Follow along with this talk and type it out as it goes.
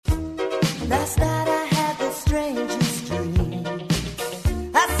Last night I had the strangest dream.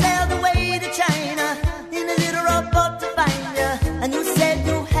 I sailed away to China in a little rowboat to find you, and you said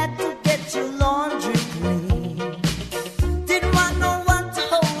you had to get your laundry clean. Didn't want no one to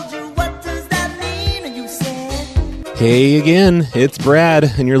hold you. What does that mean? And you said, hey again, it's Brad,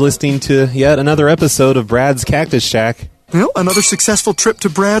 and you're listening to yet another episode of Brad's Cactus Shack. Well, another successful trip to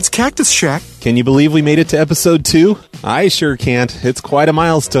Brad's Cactus Shack. Can you believe we made it to episode 2? I sure can't. It's quite a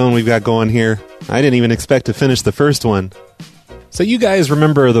milestone we've got going here. I didn't even expect to finish the first one. So you guys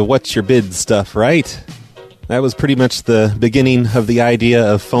remember the What's Your Bid stuff, right? That was pretty much the beginning of the idea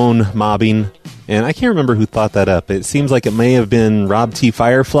of phone mobbing, and I can't remember who thought that up. It seems like it may have been Rob T.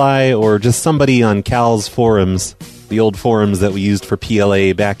 Firefly or just somebody on Cal's forums, the old forums that we used for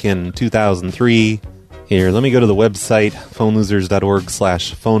PLA back in 2003. Here, let me go to the website,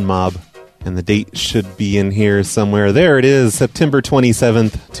 phonelosers.org/phonemob, and the date should be in here somewhere. There it is, September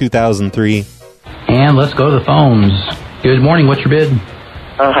 27th, 2003. And let's go to the phones. Good morning, what's your bid?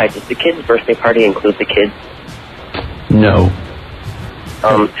 Hi, does the kid's birthday party include the kids? No.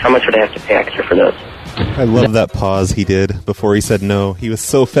 How much would I have to pay extra for those? I love that pause he did before he said no. He was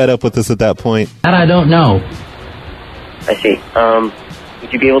so fed up with us at that point. That I don't know. I see.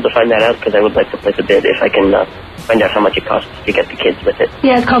 Would you be able to find that out? Because I would like to place a bid if I can find out how much it costs to get the kids with it.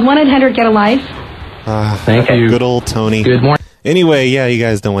 Yeah, it's called 1-800-GET-A-LIFE. Thank you. Good old Tony. Good morning. Anyway, yeah, you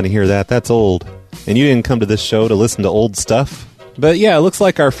guys don't want to hear that. That's old. And you didn't come to this show to listen to old stuff. But yeah, it looks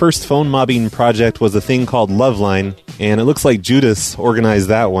like our first phone mobbing project was a thing called Loveline, and it looks like Judas organized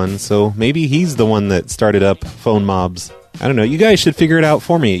that one, so maybe he's the one that started up phone mobs. I don't know, you guys should figure it out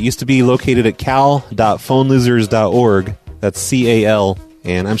for me. It used to be located at cal.phonelosers.org. That's C-A-L.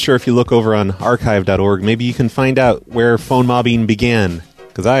 And I'm sure if you look over on archive.org, maybe you can find out where phone mobbing began,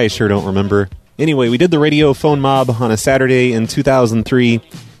 because I sure don't remember. Anyway, we did the radio phone mob on a Saturday in 2003,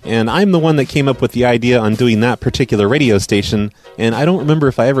 and I'm the one that came up with the idea on doing that particular radio station, and I don't remember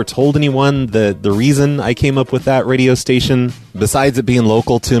if I ever told anyone the reason I came up with that radio station, besides it being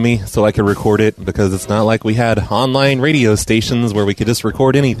local to me, so I could record it, because it's not like we had online radio stations where we could just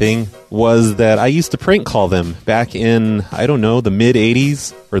record anything, was that I used to prank call them back in, I don't know, the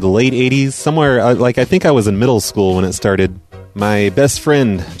mid-'80s, or the late 80s, somewhere, I think I was in middle school when it started. My best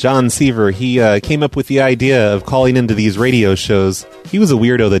friend, John Seaver, he came up with the idea of calling into these radio shows. He was a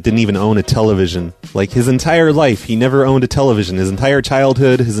weirdo that didn't even own a television. Like, his entire life, he never owned a television. His entire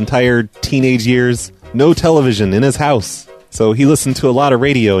childhood, his entire teenage years, no television in his house. So he listened to a lot of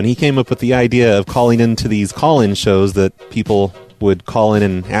radio, and he came up with the idea of calling into these call-in shows that people would call in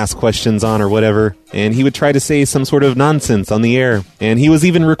and ask questions on or whatever. And he would try to say some sort of nonsense on the air. And he was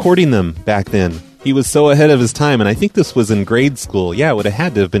even recording them back then. He was so ahead of his time, and I think this was in grade school. Yeah, it would have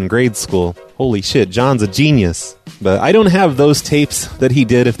had to have been grade school. Holy shit, John's a genius. But I don't have those tapes that he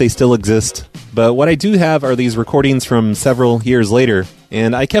did, if they still exist. But what I do have are these recordings from several years later.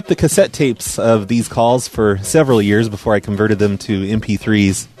 And I kept the cassette tapes of these calls for several years before I converted them to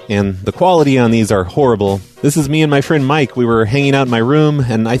MP3s. And the quality on these are horrible. This is me and my friend Mike. We were hanging out in my room,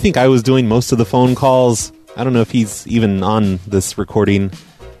 and I think I was doing most of the phone calls. I don't know if he's even on this recording.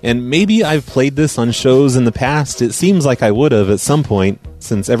 And maybe I've played this on shows in the past. It seems like I would have at some point,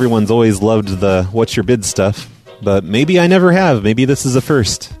 since everyone's always loved the What's Your Bid stuff. But maybe I never have. Maybe this is a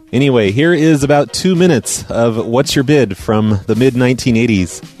first. Anyway, here is about 2 minutes of What's Your Bid from the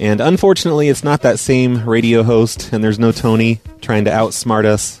mid-1980s. And unfortunately, it's not that same radio host, and there's no Tony trying to outsmart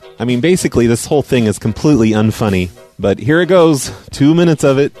us. I mean, basically, this whole thing is completely unfunny. But here it goes. 2 minutes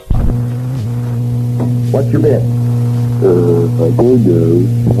of it. What's your bid?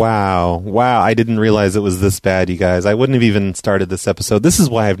 Wow, I didn't realize it was this bad, you guys. I wouldn't have even started this episode. This is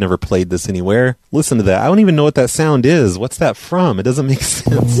why I've never played this anywhere. Listen to that. I don't even know what that sound is. What's that from? It doesn't make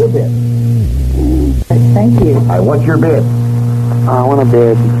sense. Your bid. Thank you. What's your bid? I want to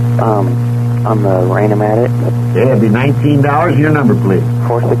bid on the Rain-O-Matic. Yeah, it'd be $19. Your number, please.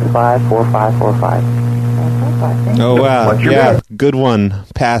 465-4545. Oh, wow. What's your Yeah, bid? good one.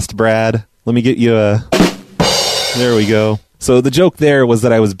 Passed, Brad. Let me get you a... There we go. So the joke there was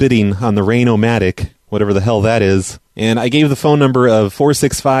that I was bidding on the Rain-O-Matic, whatever the hell that is, and I gave the phone number of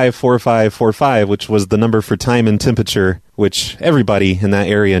 465-4545, which was the number for time and temperature, which everybody in that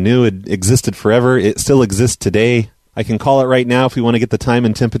area knew it existed forever. It still exists today. I can call it right now if we want to get the time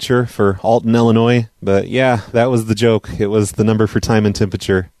and temperature for Alton, Illinois. But yeah, that was the joke. It was the number for time and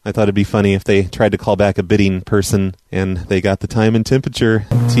temperature. I thought it'd be funny if they tried to call back a bidding person and they got the time and temperature.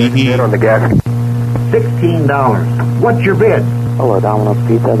 Tee-hee. Bid on the gas. $16. What's your bid? Hello, Domino's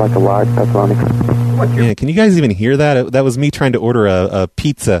Pizza, I'd like a large pepperoni. What's your Yeah, can you guys even hear that? That was me trying to order a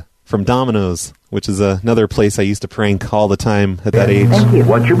pizza from Domino's, which is another place I used to prank all the time at that age. Thank you.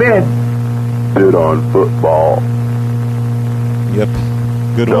 What's your bid? bid on football. Yep.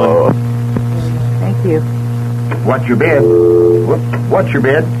 Good one. Thank you. What's your bid? What's your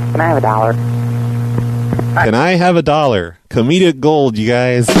bid? Can I have a dollar? Can I have a dollar? Comedic gold, you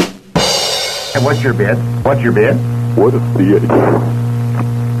guys. And what's your bid? What's your bid? What a theater.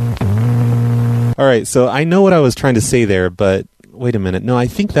 All right, so I know what I was trying to say there, but wait a minute. No, I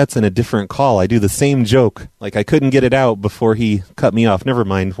think that's in a different call. I do the same joke. Like, I couldn't get it out before he cut me off. Never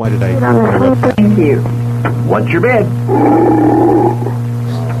mind. Why did I interrupt that? Thank you. What's your bid?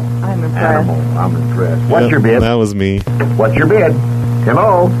 I'm impressed. Animal. I'm impressed. What's your bid? That was me. What's your bid?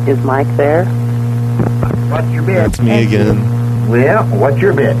 Hello? Is Mike there? What's your bid? That's me again. Well, what's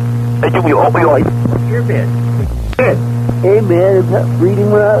your bid? What's your bid? Bid. Hey, man, is that Freedom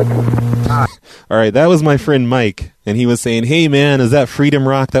Rock? All right, that was my friend Mike, and he was saying, hey, man, is that Freedom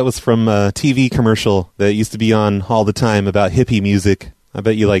Rock? That was from a TV commercial that used to be on all the time about hippie music. I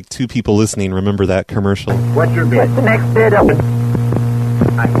bet you like 2 people listening remember that commercial. What's your bid? What's the next bid? All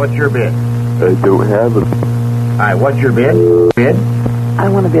right, what's your bid? I don't have it. All right, what's your bid? Bid? I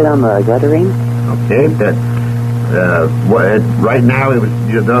want to bid on the guttering. Okay, right now,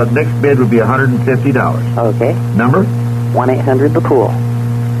 the next bid would be $150. Okay. Number? 1-800-THE-POOL.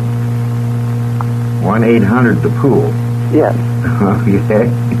 1-800-THE-POOL. Yes. Okay.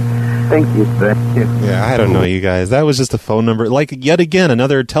 Thank you. Yeah, I don't know, you guys. That was just a phone number. Like, yet again,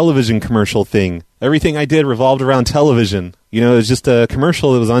 another television commercial thing. Everything I did revolved around television. You know, it was just a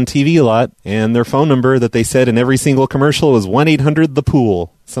commercial that was on TV a lot, and their phone number that they said in every single commercial was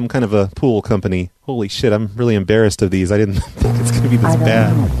 1-800-THE-POOL. Some kind of a pool company. Holy shit, I'm really embarrassed of these. I didn't think it's going to be this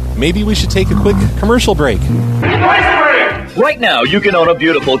bad. Maybe we should take a quick commercial break. Right now, you can own a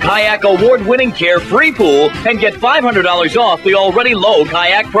beautiful Kayak Award-winning Carefree pool and get $500 off the already low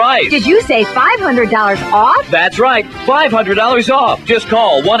kayak price. Did you say $500 off? That's right, $500 off. Just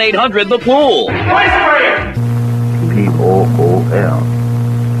call 1-800-THE-POOL. P-O-O-L.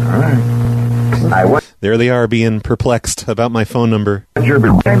 All right. There they are being perplexed about my phone number. What's your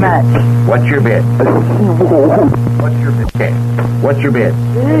bid? Very much. What's your bid? What's your bid? Okay. What's your bid?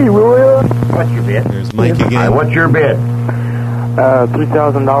 Hey, Will. What's your bid? There's Mike again. All right, what's your bid?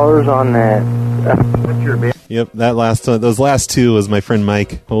 $3,000 on that. What's your bid? Yep, those last 2 was my friend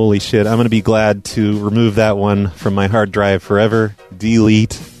Mike. Holy shit, I'm going to be glad to remove that one from my hard drive forever.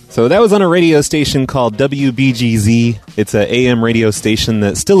 Delete. So that was on a radio station called WBGZ. It's an AM radio station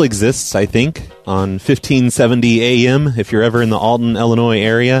that still exists, I think, on 1570 AM if you're ever in the Alton, Illinois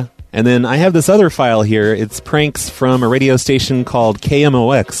area. And then I have this other file here. It's pranks from a radio station called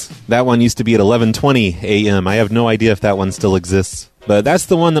KMOX. That one used to be at 1120 AM. I have no idea if that one still exists. But that's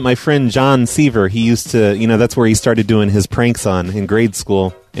the one that my friend John Seaver, he used to, that's where he started doing his pranks on in grade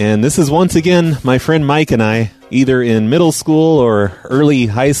school. And this is once again my friend Mike and I, either in middle school or early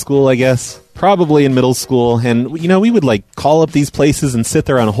high school, I guess. Probably in middle school. And, we would call up these places and sit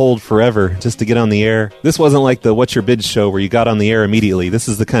there on hold forever just to get on the air. This wasn't like the What's Your Bid show where you got on the air immediately. This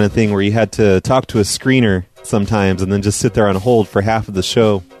is the kind of thing where you had to talk to a screener sometimes and then just sit there on hold for half of the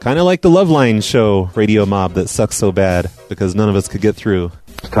show. Kind of like the Loveline show, Radio Mob, that sucks so bad because none of us could get through.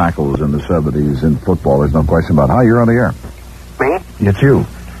 Tackles in the 70s in football, there's no question about it. Hi, you're on the air. Me? It's you.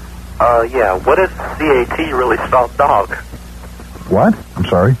 Yeah. What if CAT really spelled dog? What? I'm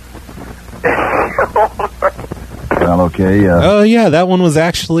sorry. Well, okay. Oh, yeah, that one was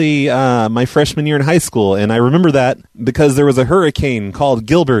actually my freshman year in high school, and I remember that because there was a hurricane called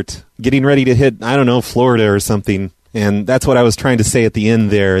Gilbert getting ready to hit, I don't know, Florida or something, and that's what I was trying to say at the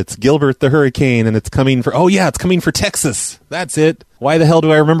end there. It's Gilbert the hurricane, and it's coming for, it's coming for Texas. That's it. Why the hell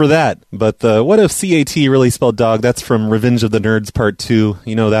do I remember that? But what if CAT really spelled dog? That's from Revenge of the Nerds Part 2.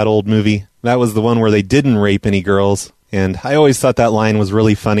 You know, that old movie. That was the one where they didn't rape any girls. And I always thought that line was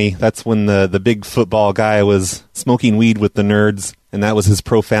really funny. That's when the big football guy was smoking weed with the nerds, and that was his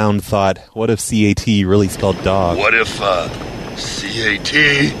profound thought. What if CAT really spelled dog? What if CAT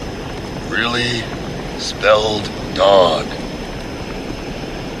really spelled dog?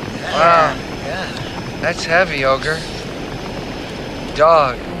 Wow, yeah. That's heavy, Ogre.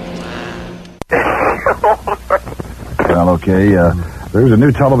 Dog. Well, okay. There's a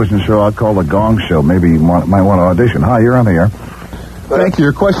new television show out called The Gong Show. Maybe you might want to audition. Hi, you're on the air. Thank you.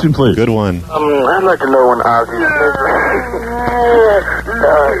 Your question, please. Good one. I'd like to know when Ozzy is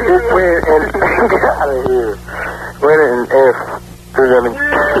where and get out of here. Where and if.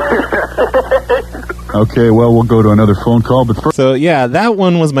 Okay, well, we'll go to another phone call. But first... So, yeah, that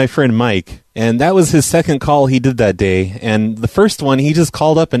one was my friend Mike. And that was his second call he did that day. And the first one, he just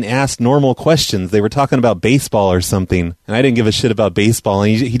called up and asked normal questions. They were talking about baseball or something. And I didn't give a shit about baseball.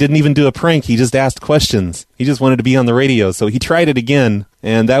 And he didn't even do a prank. He just asked questions. He just wanted to be on the radio. So he tried it again.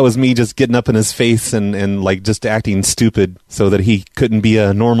 And that was me just getting up in his face and like just acting stupid so that he couldn't be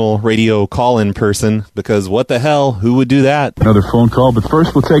a normal radio call-in person, because what the hell, who would do that? Another phone call, but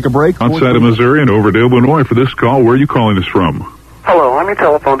first we'll take a break. Outside of Missouri and over to Illinois for this call. Where are you calling us from? Hello, I'm your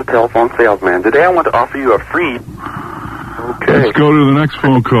telephone-to-telephone salesman. Today I want to offer you a free... Okay. Let's go to the next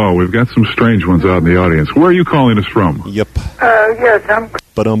phone call. We've got some strange ones out in the audience. Where are you calling us from? Yep. Yes, I'm...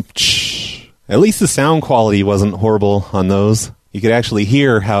 But at least the sound quality wasn't horrible on those. You could actually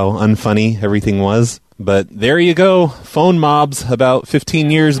hear how unfunny everything was. But there you go. Phone mobs about 15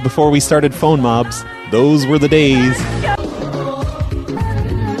 years before we started phone mobs. Those were the days.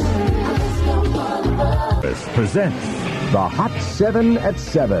 Presents the Hot 7 at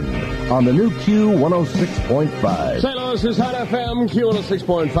 7 on the new Q106.5. St. Louis's Hot FM,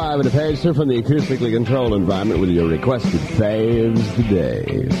 Q106.5, and a page from the acoustically controlled environment with your requested faves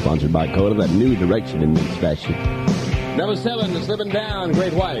today. Sponsored by Coda, that new direction in men's fashion. Number 7, Slipping Down,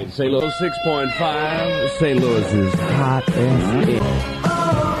 Great White, St. Louis 6.5, St. Louis's Hot FM.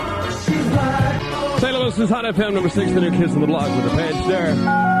 St. Louis's Hot FM, number 6, the new Kiss on the Block with the page there.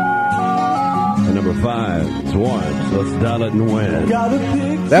 And number 5, it's warm, so let's dial it and win.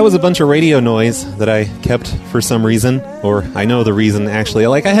 That was a bunch of radio noise that I kept for some reason, or I know the reason actually.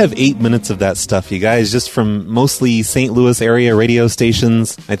 Like, I have 8 minutes of that stuff, you guys, just from mostly St. Louis area radio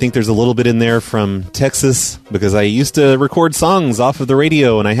stations. I think there's a little bit in there from Texas, because I used to record songs off of the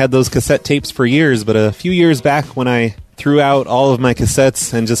radio, and I had those cassette tapes for years, but a few years back when I threw out all of my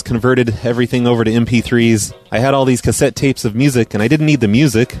cassettes and just converted everything over to MP3s, I had all these cassette tapes of music, and I didn't need the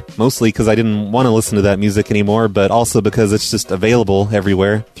music, mostly because I didn't want to listen to that music anymore, but also because it's just available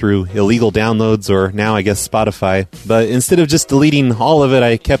everywhere through illegal downloads, or now I guess Spotify. But instead of just deleting all of it,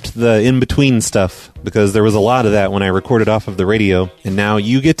 I kept the in-between stuff, because there was a lot of that when I recorded off of the radio, and now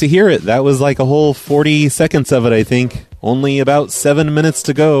you get to hear it. That was like a whole 40 seconds of it, I think. Only about 7 minutes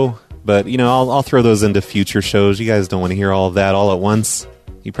to go. But, you know, I'll throw those into future shows. You guys don't want to hear all of that all at once.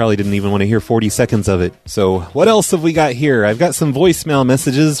 You probably didn't even want to hear 40 seconds of it. So, what else have we got here? I've got some voicemail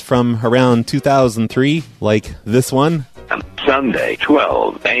messages from around 2003, like this one. Sunday,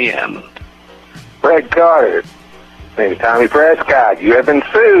 12 a.m. Fred Carter. Maybe Tommy Prescott. You have been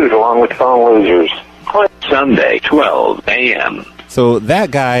sued along with phone losers. Sunday, 12 a.m. So,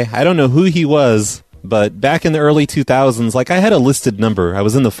 that guy, I don't know who he was, but back in the early 2000s, like, I had a listed number. I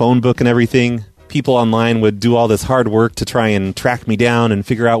was in the phone book and everything. People online would do all this hard work to try and track me down and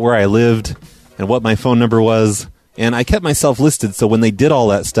figure out where I lived and what my phone number was. And I kept myself listed, so when they did all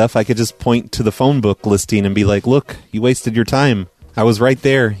that stuff, I could just point to the phone book listing and be like, look, you wasted your time. I was right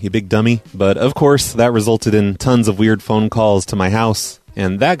there, you big dummy. But, of course, that resulted in tons of weird phone calls to my house.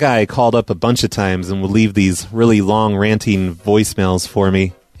 And that guy called up a bunch of times and would leave these really long, ranting voicemails for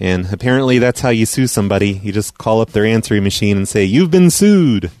me. And apparently that's how you sue somebody. You just call up their answering machine and say, you've been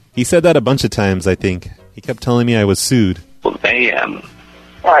sued. He said that a bunch of times, I think. He kept telling me I was sued. A.M.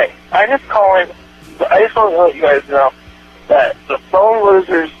 Hi, I just want to let you guys know that the phone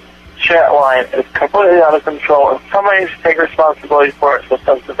losers chat line is completely out of control, and somebody needs to take responsibility for it. So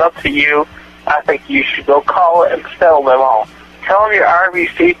since it's up to you, I think you should go call it and settle them all. Tell them you're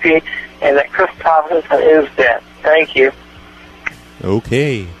RBCP and that Chris Thompson is dead. Thank you.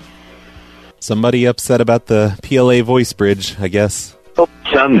 Okay. Somebody upset about the PLA voice bridge, I guess.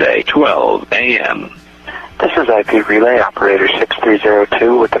 Sunday, 12 a.m. This is IP Relay Operator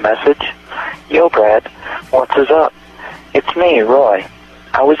 6302 with the message. Yo, Brad, what's up? It's me, Roy.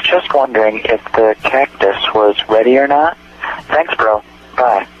 I was just wondering if the cactus was ready or not. Thanks, bro.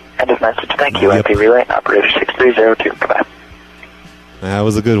 Bye. End of message. Thank you, IP Relay Operator 6302. Goodbye. That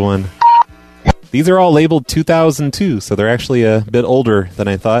was a good one. These are all labeled 2002, so they're actually a bit older than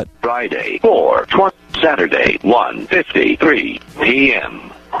I thought. Friday, 4/20, Saturday, 1:53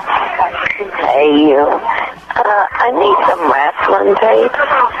 p.m. Hey, you. I need some wrestling tapes.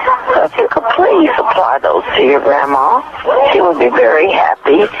 So if you could please supply those to your grandma, she would be very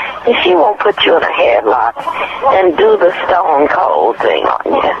happy. And she won't put you in a headlock and do the Stone Cold thing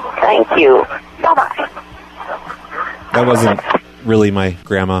on you. Thank you. Bye-bye. That wasn't really my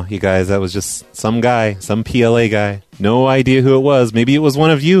grandma, you guys. That was just some guy, some PLA guy. No idea who it was. Maybe it was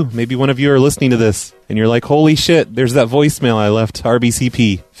one of you. Maybe one of you are listening to this, and you're like, holy shit, there's that voicemail I left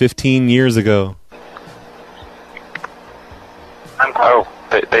RBCP 15 years ago. Oh,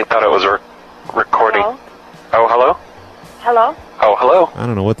 they thought it was a recording. Hello? Oh, hello? Hello? Oh, hello? I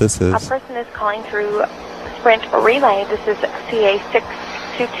don't know what this is. A person is calling through Sprint Relay. This is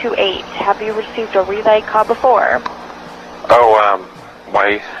CA6228. Have you received a relay call before? Oh,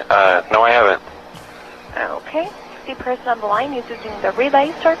 why, no, I haven't. Okay. The person on the line is using the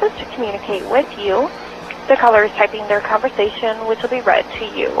relay service to communicate with you. the caller is typing their conversation, which will be read to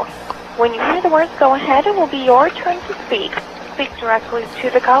you. When you hear the words go ahead, it will be your turn to speak. Speak directly to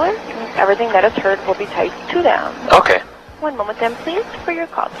the caller, and everything that is heard will be typed to them. Okay. One moment then, please, for your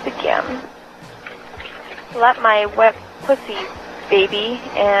call to begin. Let my wet pussy, baby,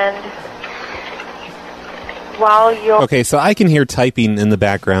 and while you're... Okay, so I can hear typing in the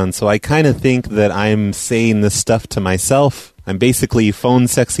background, so I kind of think that I'm saying this stuff to myself. I'm basically phone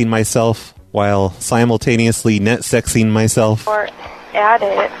sexing myself while simultaneously net sexing myself. Or add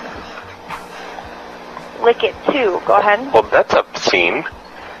it. Lick it too. Go ahead. Well, that's obscene.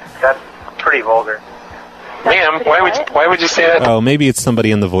 That's pretty vulgar. Ma'am, why would you say that? Oh, maybe it's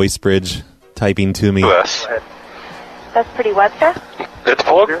somebody in the voice bridge typing to me. To us. That's pretty what, sir? It's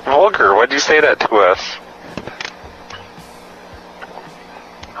vulgar. Why'd you say that to us?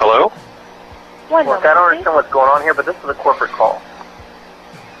 Hello? One Look, I don't understand what's going on here, but this is a corporate call.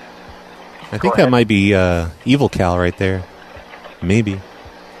 I think that might be Evil Cal right there. Maybe.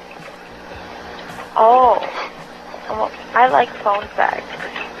 Oh. Well, I like phone sex.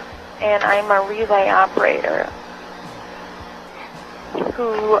 And I'm a relay operator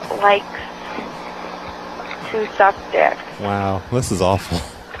who likes to suck dick. Wow, this is awful.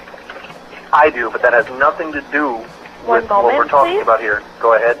 I do, but that has nothing to do with what we're talking about here.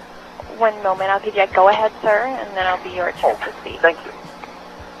 Go ahead. One moment. I'll give you a go ahead, sir, and then I'll be your turn to speak. Thank you.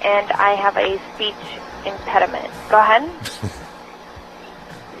 And I have a speech impediment. Go ahead.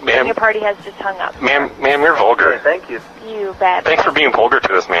 Ma'am, your party has just hung up. Ma'am, you're vulgar. Okay, thank you. You bad. Thanks for being vulgar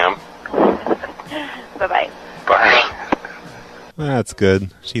to us, ma'am. Bye-bye. Bye. That's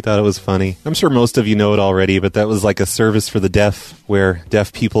good. She thought it was funny. I'm sure most of you know it already, but that was like a service for the deaf, where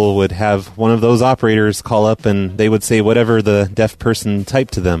deaf people would have one of those operators call up and they would say whatever the deaf person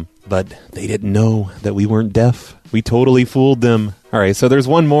typed to them. But they didn't know that we weren't deaf. We totally fooled them. All right, so there's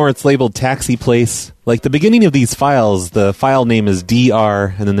one more. It's labeled Taxi Place. Like the beginning of these files, the file name is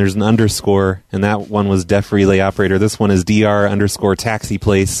DR, and then there's an underscore, and that one was Deaf Relay Operator. This one is DR _ Taxi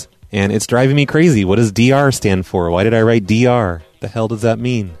Place. And it's driving me crazy. What does DR stand for? Why did I write DR? The hell does that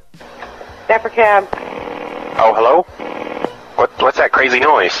mean? Dapper Cab. Oh, hello? What's that crazy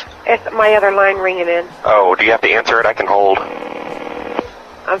noise? It's my other line ringing in. Oh, do you have to answer it? I can hold.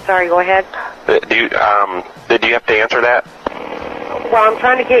 I'm sorry, go ahead. Do you have to answer that? Well, I'm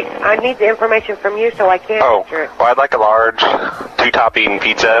trying to I need the information from you so I can answer it. Well, I'd like a large 2-topping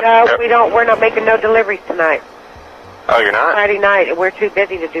pizza. No, we're not making no deliveries tonight. Oh, you're not? Friday night. We're too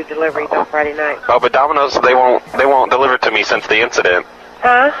busy to do deliveries on Friday night. Oh, but Domino's, they won't deliver to me since the incident.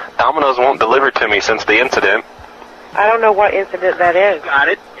 Huh? Domino's won't deliver to me since the incident. I don't know what incident that is. Got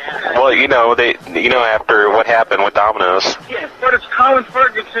it. Well, after what happened with Domino's. Yes, but it's Colin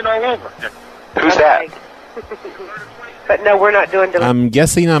Ferguson all over. Who's that? But no, we're not doing deliveries. I'm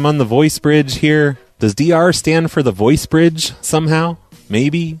guessing I'm on the voice bridge here. Does DR stand for the voice bridge somehow?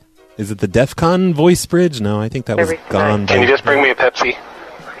 Maybe? Is it the DEF CON voice bridge? No, I think that was gone. Can you just bring me a Pepsi?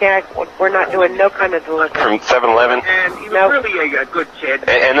 Yeah, we're not doing no kind of delivery. From 7-Eleven? And he was really a good kid.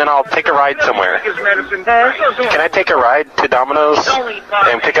 And then I'll take a ride somewhere. His medicine. Can I take a ride to Domino's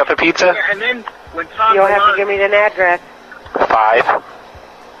and pick up a pizza? And then when Tom You'll have to give me an address. 5.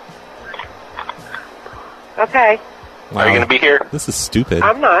 Okay. Wow. Are you going to be here? This is stupid.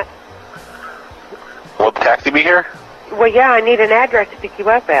 I'm not. Will the taxi be here? Well, yeah, I need an address to pick you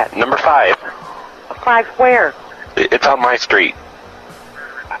up at. Number 5. 5 where? It's on my street.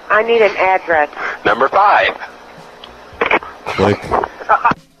 I need an address. Number 5. Click.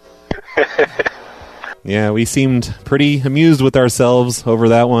 Yeah, we seemed pretty amused with ourselves over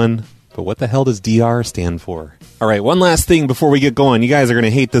that one. But what the hell does DR stand for? All right, one last thing before we get going. You guys are going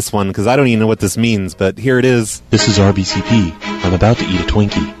to hate this one because I don't even know what this means, but here it is. This is RBCP. I'm about to eat a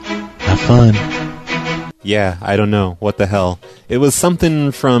Twinkie. Have fun. Yeah, I don't know. What the hell? It was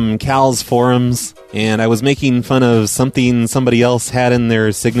something from Cal's forums, and I was making fun of something somebody else had in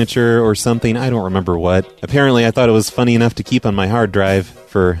their signature or something. I don't remember what. Apparently, I thought it was funny enough to keep on my hard drive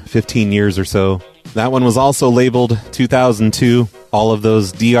for 15 years or so. That one was also labeled 2002. All of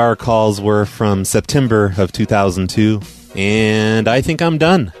those DR calls were from September of 2002. And I think I'm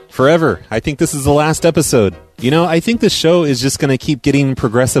done. Forever. I think this is the last episode. You know, I think this show is just going to keep getting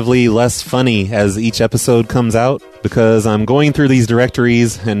progressively less funny as each episode comes out, because I'm going through these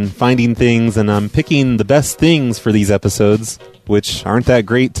directories and finding things, and I'm picking the best things for these episodes, which aren't that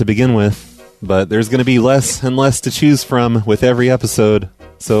great to begin with. But there's going to be less and less to choose from with every episode.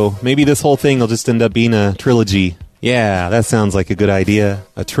 So maybe this whole thing will just end up being a trilogy. Yeah, that sounds like a good idea.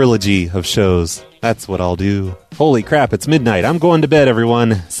 A trilogy of shows. That's what I'll do. Holy crap, it's midnight. I'm going to bed,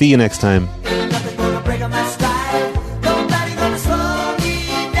 everyone. See you next time. Nobody gonna slow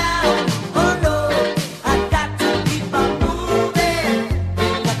me down. Oh no, I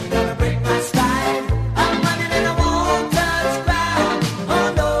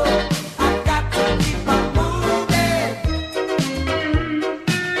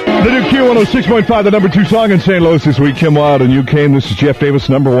Q106.5, the number 2 song in St. Louis this week. Kim Wilde and You Came. This is Jeff Davis,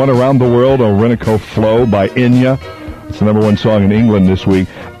 number 1 around the world. Orinoco Flow by Enya. It's the number 1 song in England this week.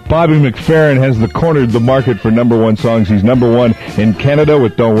 Bobby McFerrin has cornered the market for number 1 songs. He's number 1 in Canada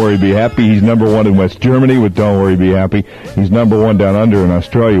with Don't Worry Be Happy. He's number 1 in West Germany with Don't Worry Be Happy. He's number 1 down under in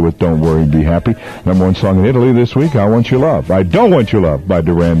Australia with Don't Worry Be Happy. Number 1 song in Italy this week, I Want Your Love. I Don't Want Your Love by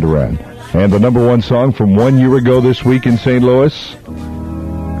Duran Duran. And the number 1 song from 1 year ago this week in St. Louis,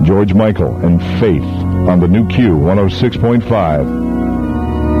 George Michael and Faith on the new Q 106.5.